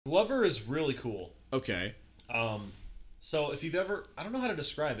Glover is really cool. Okay. So if you've ever, I don't know how to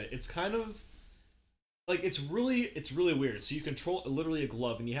describe it. It's kind of like it's really weird. So you control literally a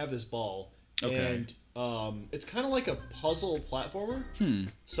glove, and you have this ball, Okay. and it's kind of like a puzzle platformer. Hmm.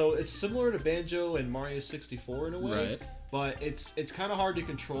 So it's similar to Banjo and Mario 64 in a way, Right. but it's kind of hard to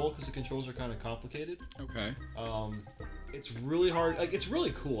control because the controls are kind of complicated. Okay. It's really hard. Like it's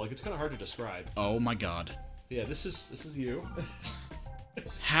really cool. Like it's kind of hard to describe. Oh my god. Yeah, this is you.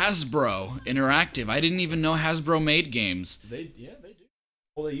 Hasbro Interactive. I didn't even know Hasbro made games. They do.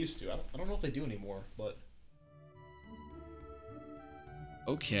 Well, they used to. I don't know if they do anymore, but.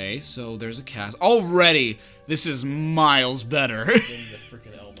 Okay, so there's a cast. Already, this is miles better. Than the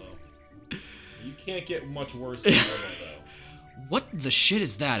freaking Elmo. You can't get much worse than Elmo, though. What the shit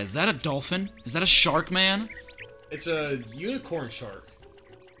is that? Is that a dolphin? Is that a shark man? It's a unicorn shark.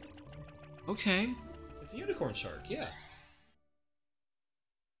 Okay. It's a unicorn shark, yeah.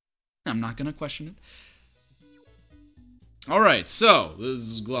 I'm not gonna question it. Alright, so, this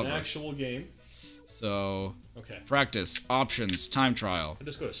is Glover. An actual game. So, Okay. practice, options, time trial. I'll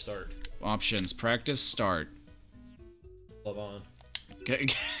just go to start. Options, practice, start. Glove on.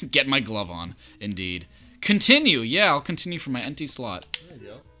 Get my glove on, indeed. Continue, yeah, I'll continue for my empty slot. There you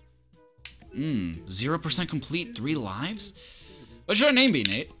go. 0% complete, 3 lives? What should our name be,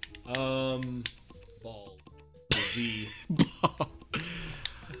 Nate? Ball. Z.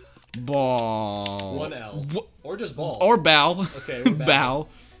 Ball. 1 L. Or just ball. Or bow. Okay, or bow.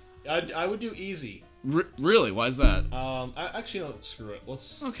 I would do easy. Really? Why is that? I actually no, screw it.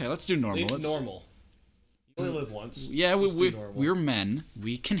 Let's. Okay, let's do normal. Leave normal. You only live once. Yeah, we're we're men.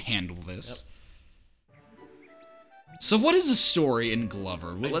 We can handle this. Yep. So what is the story in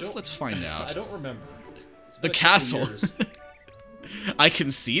Glover? Well, let's find out. I don't remember. The castle. I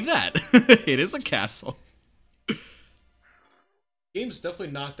can see that. It is a castle. Game's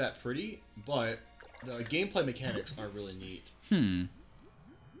definitely not that pretty, but the gameplay mechanics are really neat.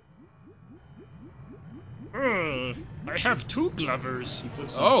 I have 2 Glovers.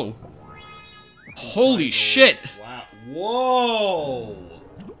 Oh. Holy shit. Wow. Whoa.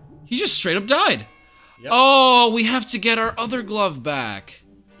 He just straight up died. Yep. Oh, we have to get our other glove back.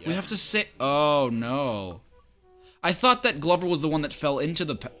 Yep. We have to say. Oh no. I thought that Glover was the one that fell into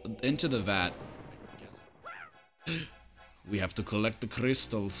the vat. We have to collect the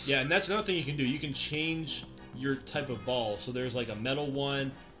crystals. Yeah, and that's another thing you can do. You can change your type of ball. So there's like a metal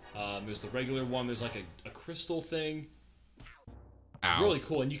one. There's the regular one. There's like a crystal thing. It's really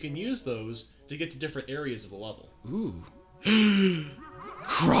cool, and you can use those to get to different areas of the level. Ooh.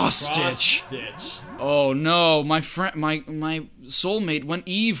 Cross stitch. Oh no, my friend, my soulmate went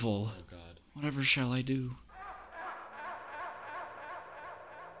evil. Oh god. Whatever shall I do?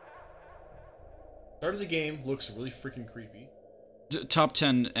 Start of the game looks really freaking creepy. Top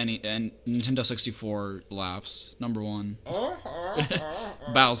 10 and Nintendo 64 laughs. Number 1.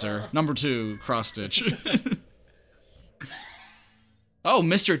 Bowser. Number 2, cross stitch. Oh,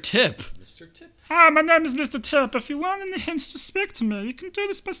 Mr. Tip. Mr. Tip. Hi, my name is Mr. Tip. If you want any hints to speak to me, you can do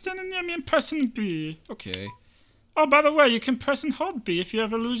this by standing near me and pressing B. Okay. Oh, by the way, you can press and hold B if you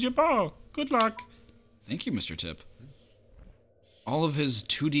ever lose your ball. Good luck. Thank you, Mr. Tip. All of his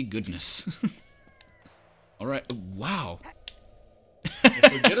 2D goodness. Alright, wow. So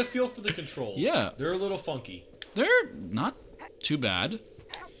get a feel for the controls. Yeah. They're a little funky. They're not too bad.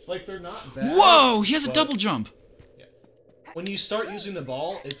 Like, they're not bad. Whoa! He has a double jump! Yeah. When you start using the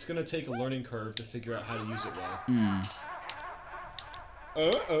ball, it's gonna take a learning curve to figure out how to use it well.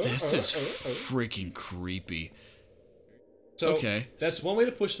 This is freaking creepy. So, okay. That's one way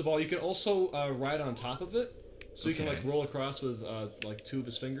to push the ball. You can also ride on top of it. So you can, like, roll across with, like, 2 of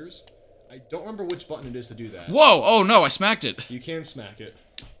his fingers. I don't remember which button it is to do that. Whoa! Oh no, I smacked it. You can smack it.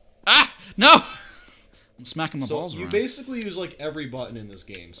 Ah! No! I'm smacking my balls you around. basically use like every button in this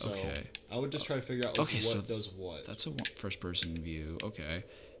game, so Okay. I would just try to figure out like, what does what. That's a first-person view. Okay.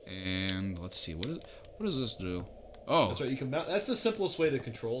 And let's see. What does this do? Oh. That's right. You can. That's the simplest way to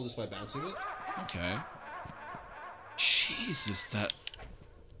control, just by bouncing it. Okay. Jesus, that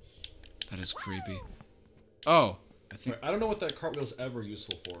is creepy. Oh, I think. I don't know what that cartwheel's ever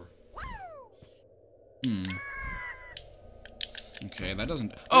useful for. Okay, that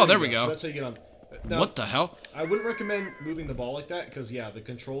doesn't. Oh, there we go. So that's how you get on. Now, what the hell? I wouldn't recommend moving the ball like that because yeah, the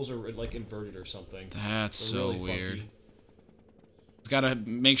controls are like inverted or something. That's They're so really weird. funky. It's gotta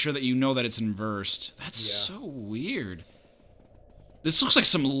make sure that you know that it's inversed. That's so weird. This looks like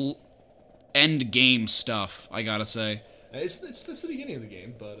some end game stuff. I gotta say. It's the beginning of the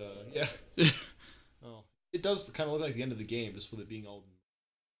game, but yeah. Oh, it does kind of look like the end of the game, just with it being all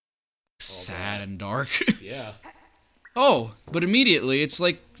sad and dark. Yeah. Oh, but immediately it's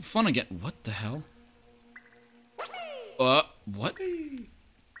like fun again. What the hell? What?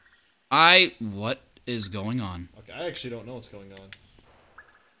 What is going on? Okay, I actually don't know what's going on.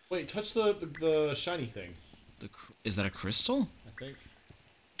 Wait, touch the shiny thing. Is that a crystal? I think.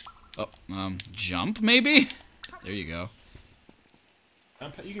 Oh, jump maybe? There you go.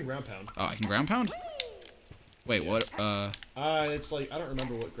 You can ground pound. Oh, I can ground pound? Wait, yeah. What, it's like, I don't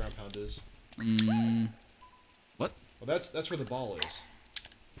remember what ground pound is. What? Well, that's where the ball is.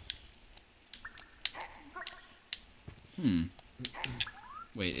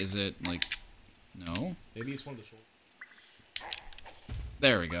 Wait, is it, like, no? Maybe it's one of the shoulders.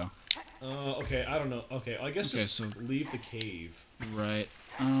 There we go. Okay, I don't know. Okay, I guess just leave the cave. Right.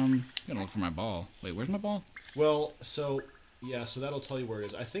 I'm gonna look for my ball. Wait, where's my ball? Well, so, yeah, so that'll tell you where it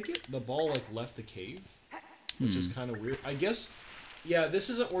is. I think the ball, like, left the cave, which is kind of weird. I guess, yeah, this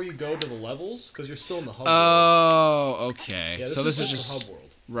isn't where you go to the levels, because you're still in the hub world. Oh, okay. Yeah, so this is like just... the hub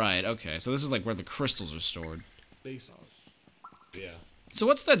world. Right, okay. So this is, like, where the crystals are stored. Basically. Yeah. So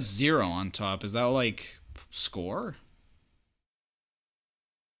what's that 0 on top? Is that, like, score?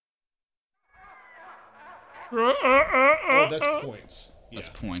 Oh, that's points. Yeah. That's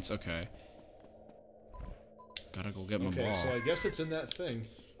points, okay. Gotta go get my ball. Okay, so I guess it's in that thing.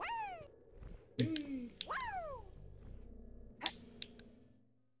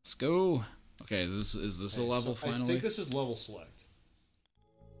 Let's go. Okay, is this a level finally? I think this is level select.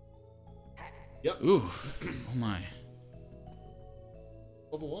 Yep. Ooh. Oh my.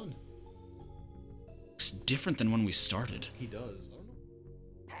 Level 1. Looks different than when we started. He does. I don't know.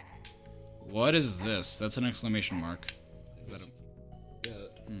 What is this? That's an exclamation mark. Is that a... Yeah.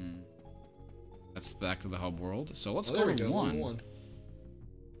 That's back to the hub world. So let's go to to 1.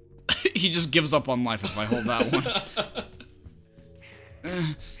 He just gives up on life if I hold that one.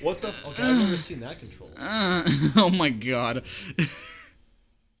 What the? Okay, I've never seen that control. Oh my god.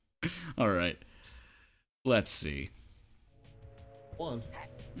 Alright. Let's see. 1.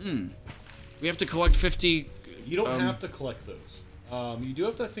 We have to collect 50... You don't have to collect those. You do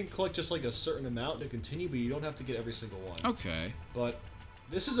have to, I think, collect just like a certain amount to continue, but you don't have to get every single one. Okay. But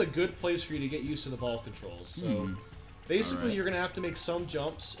this is a good place for you to get used to the ball controls. So basically, you're going to have to make some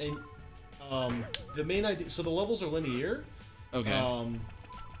jumps, and the main idea... So the levels are linear. Okay. And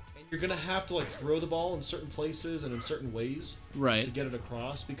you're going to have to, like, throw the ball in certain places and in certain ways to get it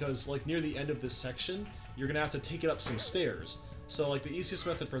across, because, like, near the end of this section, you're going to have to take it up some stairs. So, like, the easiest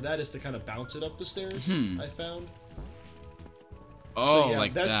method for that is to kind of bounce it up the stairs, I found. Oh, so, yeah,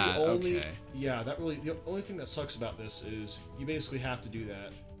 like that's that, the only, okay. Yeah, the only thing that sucks about this is you basically have to do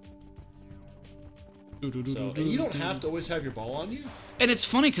that. So, and you don't have to always have your ball on you. And it's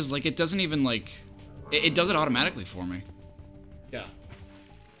funny, because, like, it doesn't even, like... It does it automatically for me. Yeah.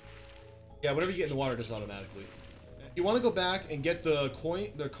 Yeah, whenever you get in the water, it does it automatically. If you want to go back and get the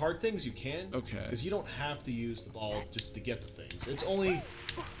card things, you can. Okay. Because you don't have to use the ball just to get the things. It's only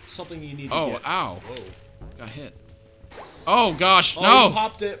something you need to Oh, get. ow. Whoa. Got hit. Oh, gosh, Oh, no! you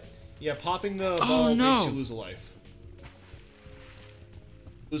popped it. Yeah, popping the ball makes you lose a life.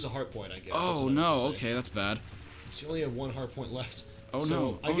 Lose a heart point, I guess. Oh, no, okay, that's bad. So you only have 1 heart point left. Oh, so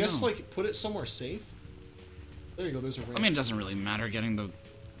no. I guess, like, put it somewhere safe. There you go, there's a ring. I mean, it doesn't really matter getting the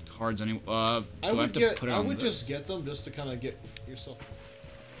cards anyway. Do I have to put it on I would this? just get them just to kind of get yourself...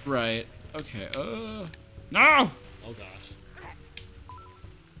 Right. Okay, No! Oh, gosh.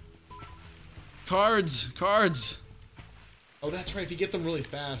 Cards! Oh, that's right. If you get them really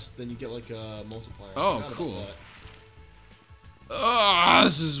fast, then you get, like, a multiplier. Oh, cool. Oh,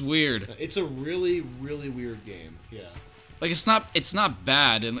 this is weird. It's a really, really weird game. Yeah. Like, it's not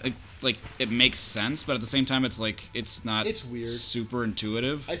bad, and it makes sense, but at the same time, it's like it's not. It's weird. Super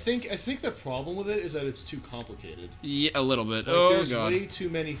intuitive. I think the problem with it is that it's too complicated. Yeah, a little bit. Like, Oh there's god. way too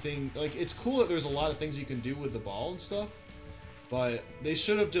many things. Like, it's cool that there's a lot of things you can do with the ball and stuff, but they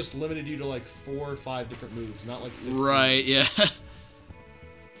should have just limited you to like 4 or 5 different moves, not like 15. Right. Yeah.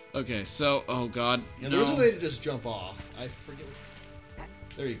 Okay. So, oh god. Yeah, there's a way to just jump off. I forget.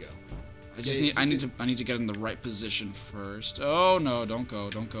 There you go. I just need. I need to get in the right position first. Oh no! Don't go!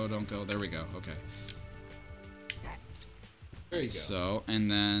 Don't go! Don't go! There we go. Okay. There you go. So and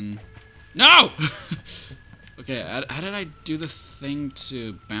then, no. Okay. How did I do the thing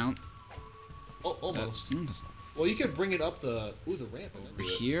to bounce? Oh, almost. That's Well, you could bring it up the ramp and over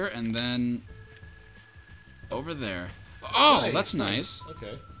here and then over there. Oh, nice, that's nice.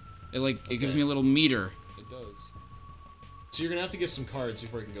 Okay. It gives me a little meter. It does. So you're gonna have to get some cards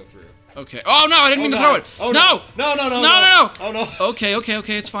before you can go through. Okay. Oh no! I didn't mean to throw it. Oh, no! No! No! No! No! No! No! Oh no! Okay. Okay.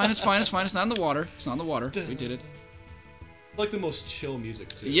 Okay. It's fine. It's fine. It's fine. It's not in the water. It's not in the water. We did it. It's like the most chill music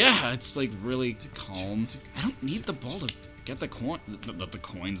too. Yeah, it's like really calm. I don't need the ball to get the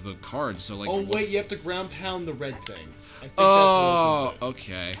cards. So like. Oh wait, you have to ground pound the red thing. I think oh, that's what opens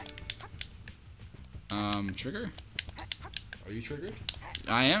it. Okay. Trigger. Are you triggered?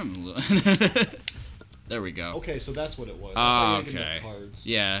 I am. There we go. Okay, so that's what it was. I Okay. get enough cards.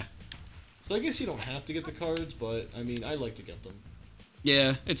 Yeah. So I guess you don't have to get the cards, but I mean, I like to get them.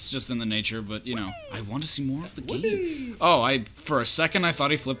 Yeah, it's just in the nature, but you know, I want to see more of the game. Whoopee! Oh, for a second I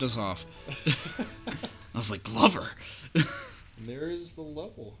thought he flipped us off. I was like, Glover. And there's the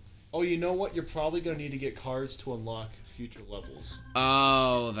level. Oh, you know what? You're probably gonna need to get cards to unlock future levels.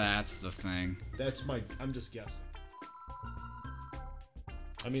 Oh, that's the thing. I'm just guessing.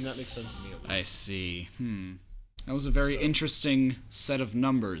 I mean, that makes sense to me at least. I see. That was a very interesting set of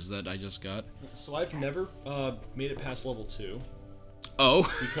numbers that I just got. So I've never made it past level 2. Oh.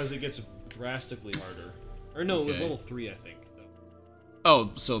 Because it gets drastically harder. Or no, it was level 3, I think.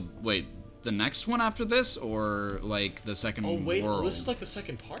 Oh, so wait, the next one after this, or like the second world? Oh wait, well, this is like the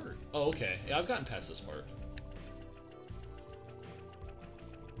second part. Oh, okay. Yeah, I've gotten past this part.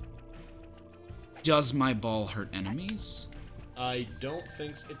 Does my ball hurt enemies? I don't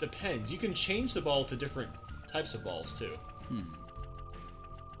think so. It depends. You can change the ball to different types of balls, too.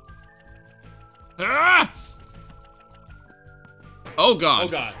 Ah! Oh god. Oh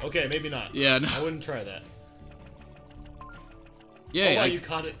god. Okay, maybe not. Yeah, no. I wouldn't try that. Yeah, oh, wow, you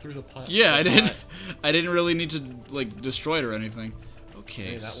caught it through the pot. Yeah, I didn't. I didn't really need to like destroy it or anything.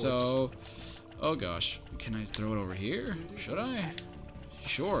 Okay, hey, so, oh gosh, can I throw it over here? Should I?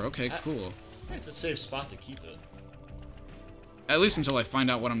 Sure. Okay, cool. It's a safe spot to keep it. At least until I find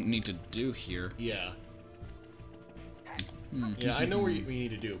out what I need to do here. Yeah. Yeah, I know what you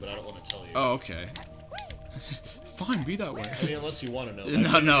need to do, but I don't want to tell you. Oh, okay. Fine, be that way. I mean, unless you want to know.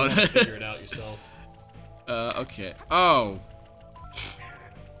 No. You have to figure it out yourself. Okay. Oh.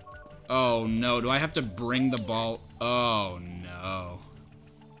 Oh no, do I have to bring the ball? Oh no.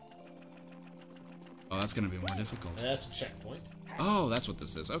 Oh, that's gonna be more difficult. That's a checkpoint. Oh, that's what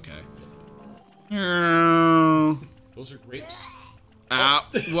this is. Okay. Those are grapes.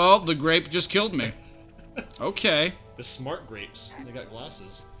 Well, the grape just killed me. Okay. The smart grapes. They got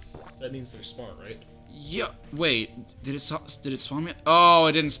glasses. That means they're smart, right? Yeah. Wait. Did it spawn me? Oh,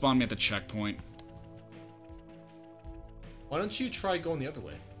 it didn't spawn me at the checkpoint. Why don't you try going the other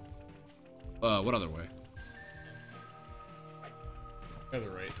way? What other way? Other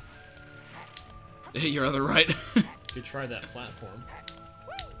right. Your other right. You could try that platform.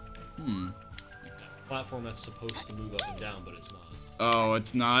 Platform that's supposed to move up and down, but it's not. Oh,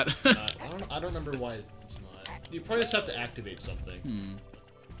 it's not. I don't remember why it's not. You probably just have to activate something.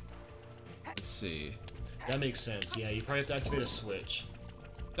 Let's see. That makes sense. Yeah, you probably have to activate a switch.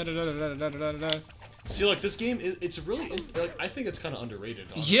 Da-da-da-da-da-da-da-da. See, like this game, it's really like I think it's kind of underrated.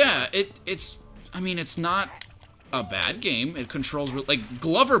 Honestly. Yeah, it's. I mean, it's not a bad game. It controls like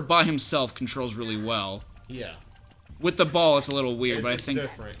Glover by himself controls really well. Yeah. With the ball, it's a little weird, but I think.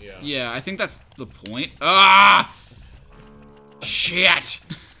 It's different. Yeah. Yeah, I think that's the point. Ah! Shit!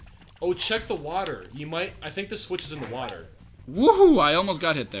 Oh, check the water. You might. I think the switch is in the water. Woohoo! I almost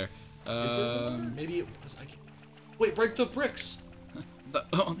got hit there. Is it in the water? Maybe it was. I can't. Wait, break the bricks.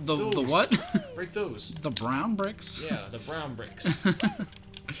 The what? Break those. The brown bricks? Yeah, the brown bricks.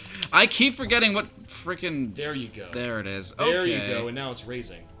 I keep forgetting what freaking. There you go. There it is. There Okay. you go, and now it's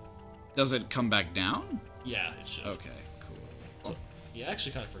raising. Does it come back down? Yeah, it should. Okay, cool. So, yeah, I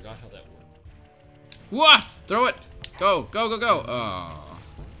actually kind of forgot how that worked. Wah! Throw it! Go, go, go, go! Oh.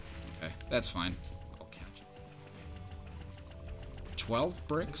 Okay, that's fine. I'll catch it. 12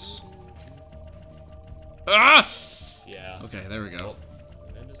 bricks? Ah! Yeah. Okay, there we go.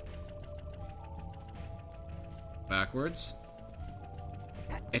 Backwards.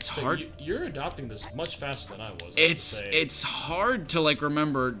 It's hard. You're adopting this much faster than I was. It's hard to like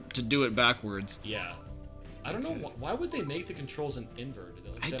remember to do it backwards. Yeah. I don't know why would they make the controls in inverted.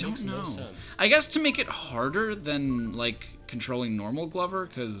 Like, I that don't makes know. No sense. I guess to make it harder than like controlling normal Glover,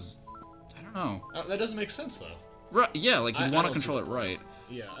 because I don't know. That doesn't make sense though. Right? Yeah, like you want to don't control see it that. right.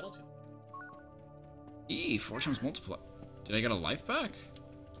 Yeah, I don't see. 4 times multiply. Did I get a life back?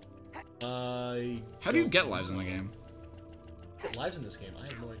 How How do you get lives in the game? get lives in this game? I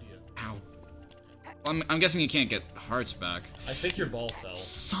have no idea. Ow. Well, I'm guessing you can't get hearts back. I think your ball fell.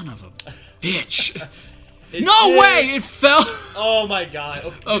 Son of a bitch! It No did. way! It fell! Oh my god.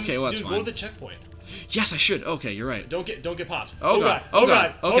 Okay, well, that's dude, fine. go to the checkpoint. Yes, I should. Okay, you're right. Don't get popped. Oh god. Oh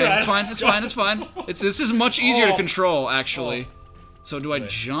god. Okay, God. it's fine. It's fine. It's fine. This is much easier to control, actually. Oh. So do I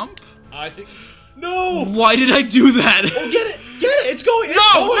jump? I think. No. Why did I do that? Oh, get it! Get it! It's going. It's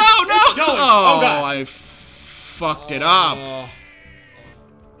No! going. No! No! It's going. Oh, God. I fucked it up.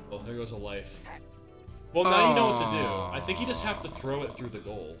 Oh, there goes a life. Well, now you know what to do. I think you just have to throw it through the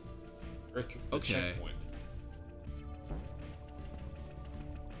goal. Or through the checkpoint.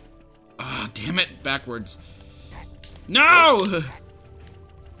 Ah, damn it. Backwards. No!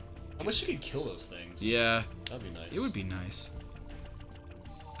 I wish you could kill those things. Yeah. That'd be nice. It would be nice.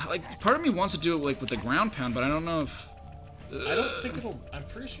 Like, part of me wants to do it, like, with the ground pound, but I don't know if... I don't think it'll... I'm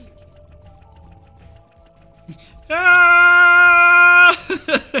pretty sure you can. Ah!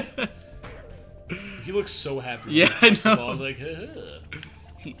 He looks so happy. Yeah, I know. I was like,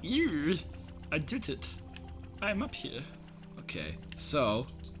 Ew. I did it. I'm up here. Okay, so...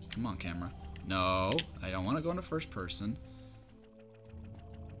 Come on, camera. No, I don't want to go into first person.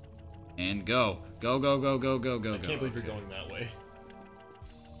 And go. Go, go, go, go, go, go, go. I can't believe you're going that way.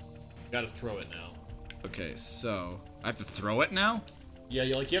 You gotta throw it now. Okay, so... I have to throw it now? Yeah,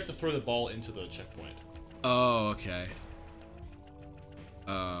 you have to throw the ball into the checkpoint. Oh, okay.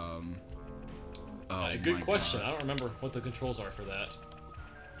 Oh, good question. God. I don't remember what the controls are for that.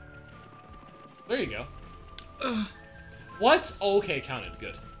 There you go. What? Oh, okay, counted.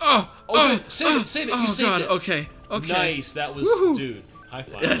 Good. Good. Save it, save it. You saved it. Okay, okay. Nice. That was, dude. High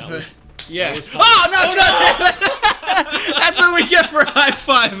five. That was. Yeah. That was no! That's what we get for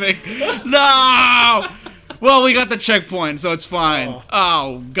high-fiving. No! Well, we got the checkpoint, so it's fine.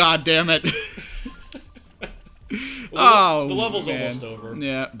 Oh, god damn it. Well, the level's almost over.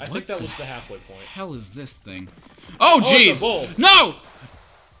 Yeah. I think that was the halfway point. Hell is this thing? Oh, jeez. No!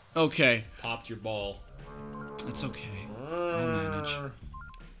 Okay. Popped your ball. That's okay. I'll manage.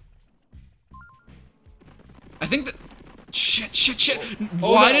 I think that... Shit.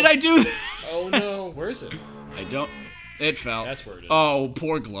 Why did I do that? Oh, no. Where is it? I don't... It fell. That's where it is. Oh,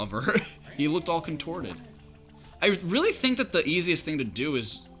 poor Glover. He looked all contorted. I really think that the easiest thing to do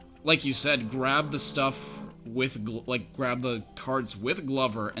is, like you said, grab the stuff with, grab the cards with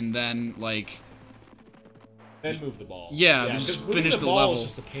Glover, and then, like... Then move the ball. Yeah, just finish the level. Is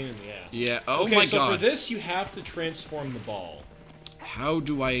just a pain in the ass. Yeah, oh okay, my so god. for this, you have to transform the ball. How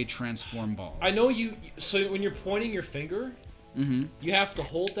do I transform ball? I know you... So when you're pointing your finger, you have to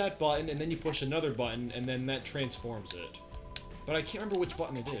hold that button, and then you push another button, and then that transforms it. But I can't remember which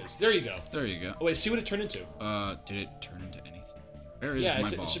button it is. There you go. There you go. Oh, wait, see what it turned into. Did it turn into anything? Where is my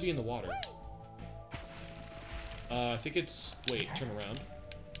ball? It should be in the water. I think it's... Wait, turn around.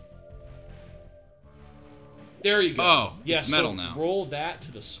 There you go. Oh, yeah, it's metal so now. Roll that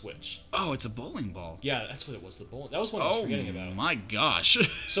to the switch. Oh, it's a bowling ball. Yeah, that's what it was. The bowling. That was what I was forgetting about. Oh my gosh.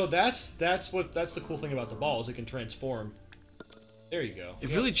 So that's the cool thing about the ball is it can transform. There you go.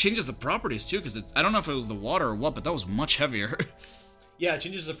 It really changes the properties too, because I don't know if it was the water or what, but that was much heavier. Yeah, it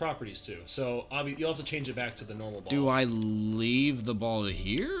changes the properties too. So you'll have to change it back to the normal ball. Do I leave the ball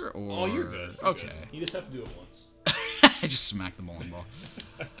here, or? Oh, you're good. Okay. Good. You just have to do it once. I just smacked the bowling ball.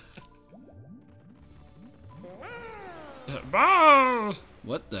 Ball!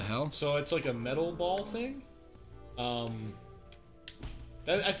 What the hell? So it's like a metal ball thing. I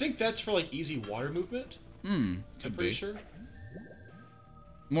think that's for like easy water movement. Could I'm pretty be. sure.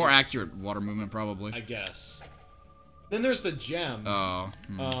 More accurate water movement, probably. I guess. Then there's the gem. Oh.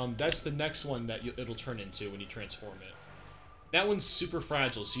 That's the next one that it'll turn into when you transform it. That one's super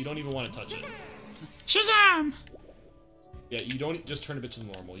fragile, so you don't even want to touch it. Shazam! Yeah, you don't just turn a bit to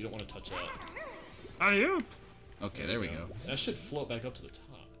normal. You don't want to touch that. Alley-oop. Okay, there we go. That should float back up to the top.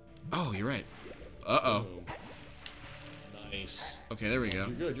 Oh, you're right. Uh-oh. Boom. Nice. Okay, there we go.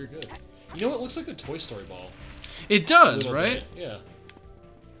 You're good, you're good. You know what? It looks like the Toy Story ball. It does, right? Bit. Yeah.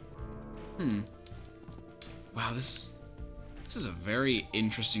 Wow, this is a very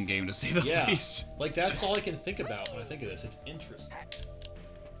interesting game, to say the least. Like, that's all I can think about when I think of this. It's interesting.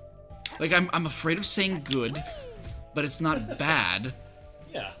 Like, I'm afraid of saying good, but it's not bad.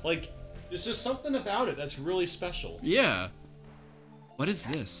 Yeah, like, there's just something about it that's really special. Yeah. What is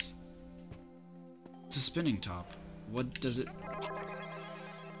this? It's a spinning top. What does it...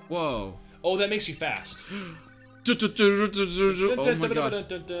 Whoa. Oh, that makes you fast. Oh my god.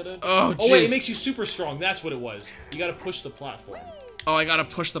 Oh, oh wait, it makes you super strong. That's what it was. You gotta push the platform. Oh, I gotta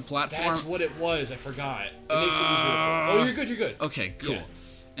push the platform? That's what it was. I forgot. It makes it easier to pull. Oh, you're good, you're good. Okay, cool. Yeah.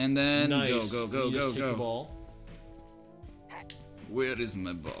 And then nice. go. Take the ball. Where is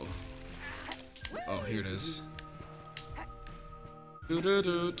my ball? Oh, here it is. The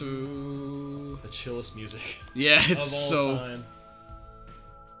chillest music. Yeah, it's so... time.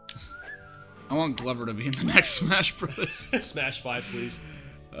 I want Glover to be in the next Smash Bros. Smash 5, please.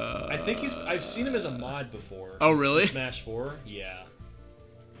 I think I've seen him as a mod before. Oh, really? Smash 4? Yeah.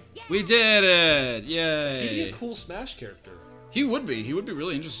 We did it! Yay! He'd be a cool Smash character. He would be. He would be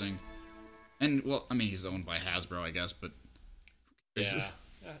really interesting. And, well, I mean, he's owned by Hasbro, I guess, but... Yeah,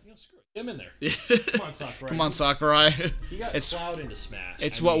 screw it. Get him in there. Come on, Sakurai. Come on, Sakurai. He got Cloud into Smash.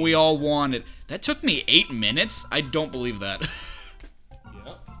 It's what we all wanted. That took me 8 minutes? I don't believe that.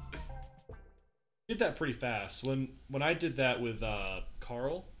 Yep. Did that pretty fast. When I did that with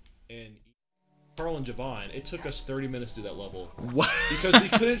Carl and Javon, it took us 30 minutes to do that level. What? Because we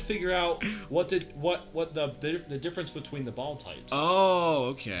couldn't figure out what the difference between the ball types. Oh,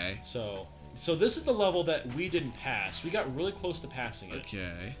 okay. So this is the level that we didn't pass. We got really close to passing it.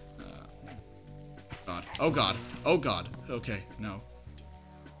 Okay. God. Oh god. Oh god. Okay, no.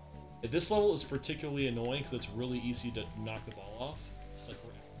 This level is particularly annoying because it's really easy to knock the ball off. Like,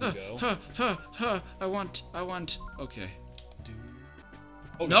 where we go. I want. Okay.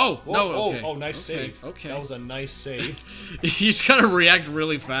 Oh, no, whoa, no, okay. Oh, nice Okay, save. okay. That was a nice save. You just gotta react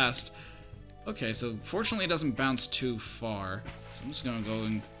really fast. Okay, so fortunately it doesn't bounce too far. So I'm just gonna go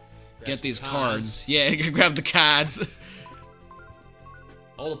and get these cards. Yeah, grab the cards.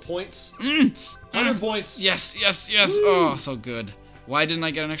 All the points. 100 points. Yes. Woo. Oh, so good. Why didn't I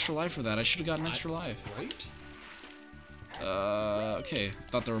get an extra life for that? I should have gotten an extra life. Right? Okay.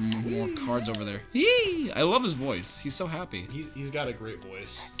 I thought there were more cards over there. Yee! I love his voice. He's so happy. He's got a great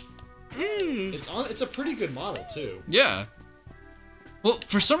voice. It's a pretty good model too. Yeah. Well,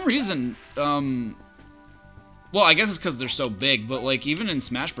 for some reason, well, I guess it's because they're so big, but like even in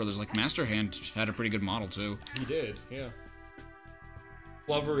Smash Brothers, like Master Hand had a pretty good model too. He did, yeah.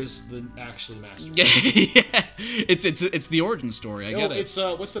 Glover is the actually Master. Yeah, it's the origin story. I get it. It's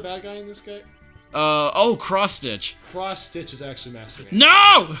what's the bad guy in this guy? Oh, Cross Stitch. Cross Stitch is actually Master Hand.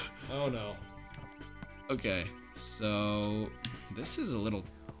 No! Oh no. Okay, so this is a little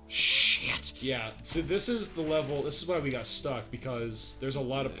shit. Yeah, so this is the level. This is why we got stuck because there's a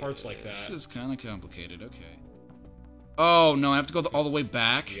lot of parts like that. This is kind of complicated. Okay. Oh no, I have to go all the way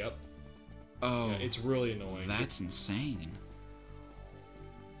back. Yep. Oh, yeah, it's really annoying. That's insane.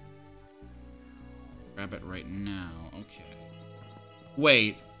 Grab it right now. Okay.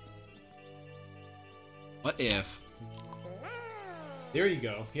 Wait. What if? There you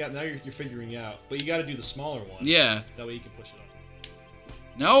go. Yeah, now you're figuring it out. But you got to do the smaller one. Yeah. That way you can push it up.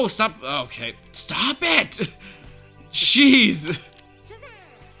 No, stop. Okay. Stop it! Jeez!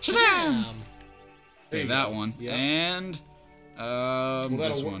 Shazam! Okay, that one. Yep. And,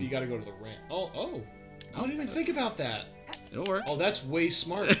 this one. You got to go to the ramp. Oh. I didn't even think about that. It'll work. Oh, that's way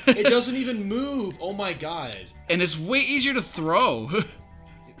smart. It doesn't even move. Oh my god. And it's way easier to throw.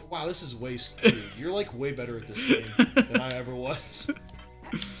 Wow, this is way... Dude, you're like way better at this game than I ever was.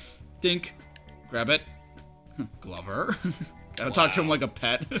 Dink. Grab it. Glover. Gotta talk to him like a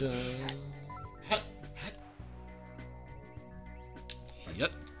pet.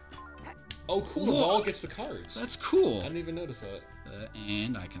 Yep. Oh, cool. The ball gets the cards. That's cool. I didn't even notice that.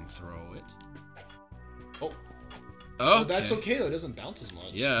 And I can throw it. Oh. Oh, that's okay though. It doesn't bounce as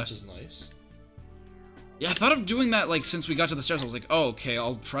much. Yeah. Which is nice. Yeah, I thought of doing that like since we got to the stairs. I was like, oh, okay,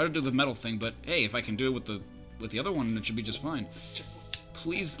 I'll try to do the metal thing, but hey, if I can do it with the other one, it should be just fine.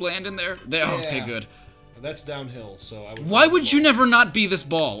 Please land in there. There. Yeah. Okay, good. That's downhill, so I would. Why would you never not be this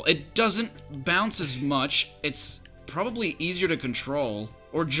ball? It doesn't bounce as much. It's probably easier to control,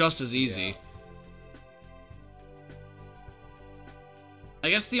 or just as easy. Yeah.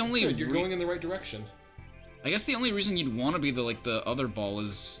 I guess the only Good, you're going in the right direction. I guess the only reason you'd want to be the other ball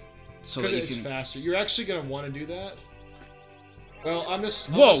is so that you it's can. Faster. You're actually gonna want to do that. Well,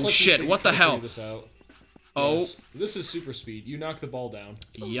 Whoa! Shit! What the hell? This out. Oh. Yes. This is super speed. You knock the ball down.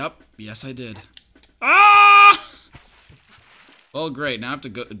 Yep. Yes, I did. Ah! Well, great. Now I have to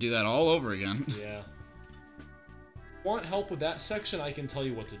go do that all over again. Yeah. Want help with that section? I can tell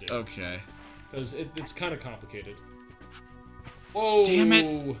you what to do. Okay. Because it's kind of complicated. Whoa! Damn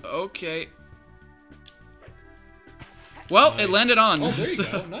it. Okay. Well, nice. It landed on. Oh, there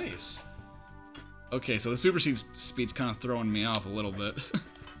you go. Nice. Okay, so the super speed's kind of throwing me off a little bit.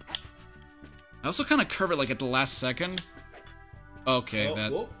 I also kind of curve it like at the last second. Okay,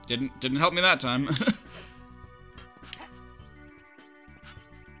 that didn't help me that time.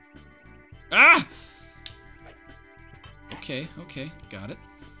 Ah! Okay, got it.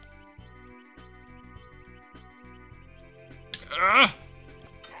 Ah!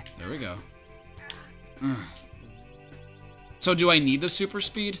 There we go. So do I need the super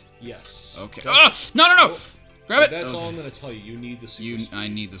speed? Yes. Okay. Ah! No! Oh, Grab it! That's all I'm gonna tell you. You need the super speed. I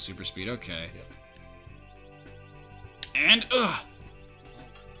need the super speed, okay. Yep. And, Oh.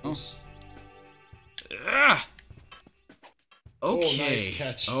 Okay. Oh, nice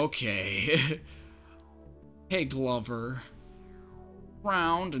catch. Okay. Hey, Glover.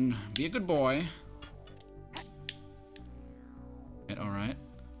 Round and be a good boy. Alright.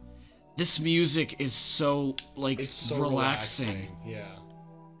 This music is so, like, It's so relaxing. Yeah.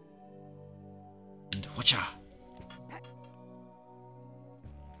 And whatcha?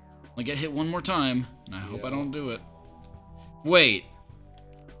 I get hit one more time, and I hope I don't do it. Wait.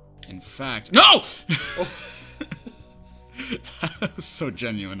 In fact, no! Oh. That was so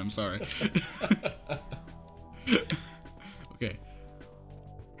genuine, I'm sorry. Okay.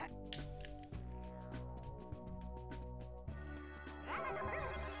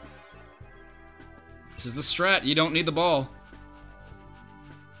 This is the strat, you don't need the ball.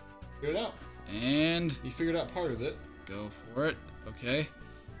 Figured it out. And... You figured out part of it. Go for it. Okay.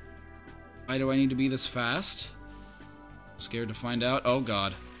 Why do I need to be this fast? Scared to find out. Oh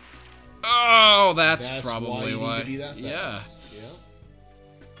god. Oh, that's probably why. Need to be that fast. Yeah.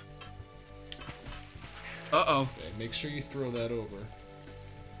 Uh-oh. Okay, make sure you throw that over.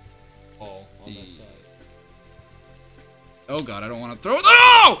 Ball on that side. Oh god, I don't want to throw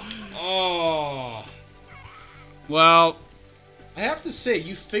that. No! Oh. Well, I have to say,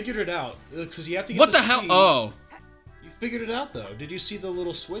 you figured it out because you have to get. What the hell? Oh. You figured it out though. Did you see the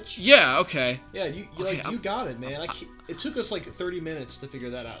little switch? Yeah. Okay. Yeah. You got it, man. It took us like 30 minutes to figure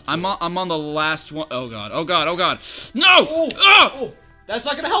that out. So. I'm on the last one. Oh god. Oh god. Oh god. No! Oh! Oh! That's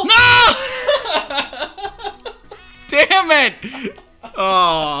not gonna help. No! Damn it!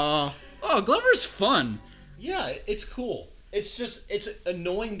 Oh. Oh, Glover's fun. Yeah, it's cool. It's just it's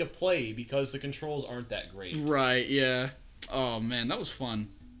annoying to play because the controls aren't that great. Right. Yeah. Oh man, that was fun.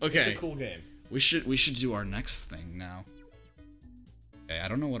 Okay. It's a cool game. We should do our next thing now. Okay, I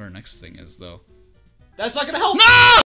don't know what our next thing is though. That's not gonna help. No!